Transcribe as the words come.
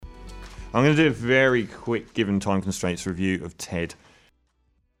I'm going to do a very quick, given time constraints, review of Ted.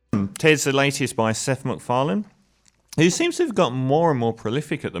 Ted's the latest by Seth MacFarlane, who seems to have gotten more and more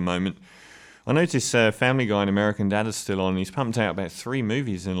prolific at the moment. I noticed Family Guy and American Dad is still on. He's pumped out about 3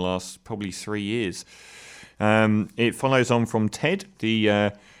 movies in the last probably 3 years. It follows on from Ted,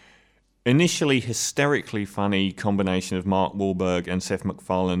 the initially hysterically funny combination of Mark Walhberg and Seth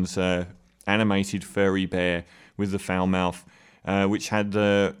MacFarlane's animated furry bear with the foul mouth, which had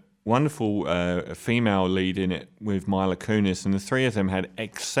the wonderful female lead in it with Mila Kunis, and the three of them had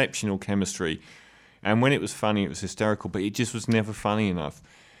exceptional chemistry. And when it was funny, it was hysterical, but it just was never funny enough.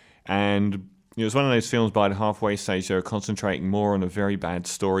 And it was one of those films by the halfway stage they were concentrating more on a very bad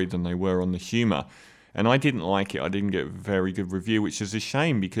story than they were on the humour. And I didn't like it. I didn't get a very good review, which is a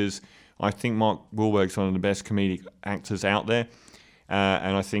shame because I think Mark Wahlberg's one of the best comedic actors out there.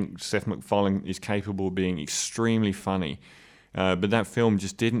 And I think Seth MacFarlane is capable of being extremely funny. But that film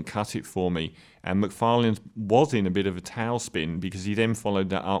just didn't cut it for me. And MacFarlane was in a bit of a tailspin because he then followed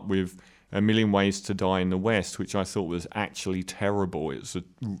that up with A Million Ways to Die in the West, which I thought was actually terrible. It was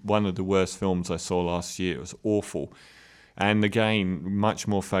one of the worst films I saw last year. It was awful. And again, much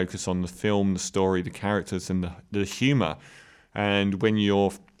more focus on the film, the story, the characters, and the humour. And when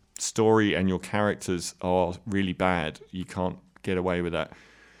your story and your characters are really bad, you can't get away with that.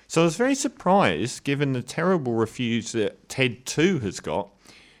 So I was very surprised, given the terrible reviews that Ted 2 has got,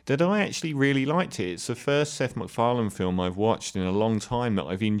 that I actually really liked it. It's the first Seth MacFarlane film I've watched in a long time that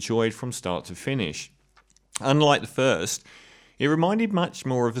I've enjoyed from start to finish. Unlike the first, it reminded much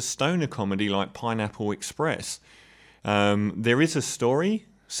more of a stoner comedy like Pineapple Express. There is a story,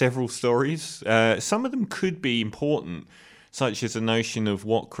 several stories. Some of them could be important, such as the notion of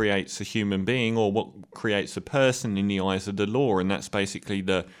what creates a human being or what creates a person in the eyes of the law, and that's basically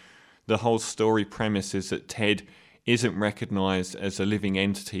the whole story premise is that Ted isn't recognised as a living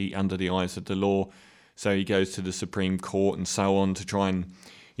entity under the eyes of the law, so he goes to the Supreme Court and so on to try and,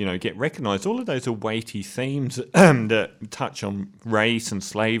 get recognised. All of those are weighty themes that touch on race and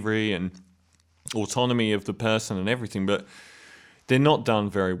slavery and autonomy of the person and everything, but they're not done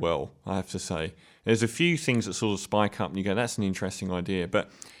very well, I have to say. There's a few things that sort of spike up and you go, that's an interesting idea, but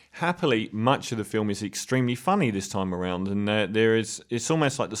happily, much of the film is extremely funny this time around, and it's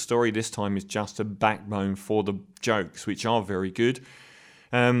almost like the story this time is just a backbone for the jokes, which are very good.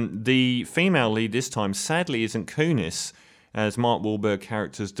 The female lead this time, sadly, isn't Kunis, as Mark Walhberg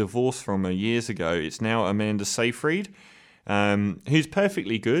character's divorced from her years ago. It's now Amanda Seyfried, who's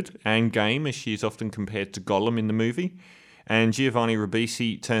perfectly good and game, as she's often compared to Gollum in the movie. And Giovanni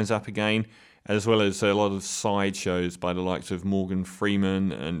Ribisi turns up again, as well as a lot of sideshows by the likes of Morgan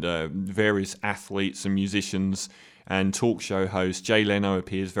Freeman and various athletes and musicians and talk show hosts. Jay Leno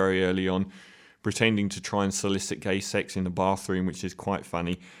appears very early on, pretending to try and solicit gay sex in the bathroom, which is quite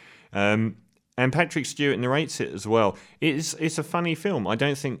funny. And Patrick Stewart narrates it as well. It's a funny film. I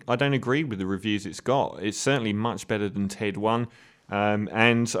don't agree with the reviews it's got. It's certainly much better than Ted 1.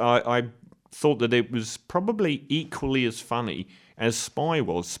 And I thought that it was probably equally as funny as Spy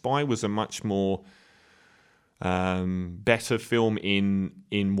was. Spy was a much more better film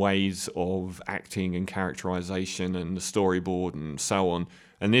in ways of acting and characterization and the storyboard and so on.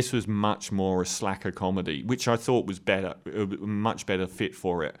 And this was much more a slacker comedy, which I thought was better, a much better fit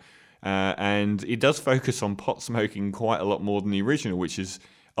for it. And it does focus on pot smoking quite a lot more than the original, which is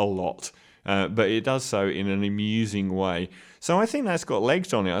a lot. But it does so in an amusing way. So I think that's got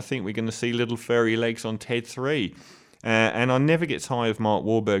legs on it. I think we're going to see little furry legs on Ted 3. And I never get tired of Mark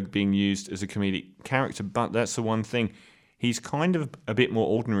Walhberg being used as a comedic character, but that's the one thing. He's kind of a bit more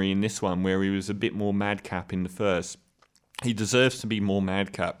ordinary in this one, where he was a bit more madcap in the first. He deserves to be more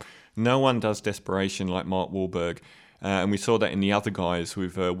madcap. No one does desperation like Mark Walhberg. And we saw that in The Other Guys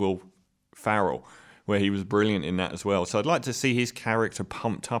with Will Ferrell, where he was brilliant in that as well. So I'd like to see his character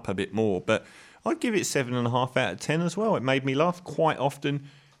pumped up a bit more, but I'd give it 7.5 out of 10 as well. It made me laugh quite often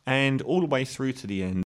and all the way through to the end.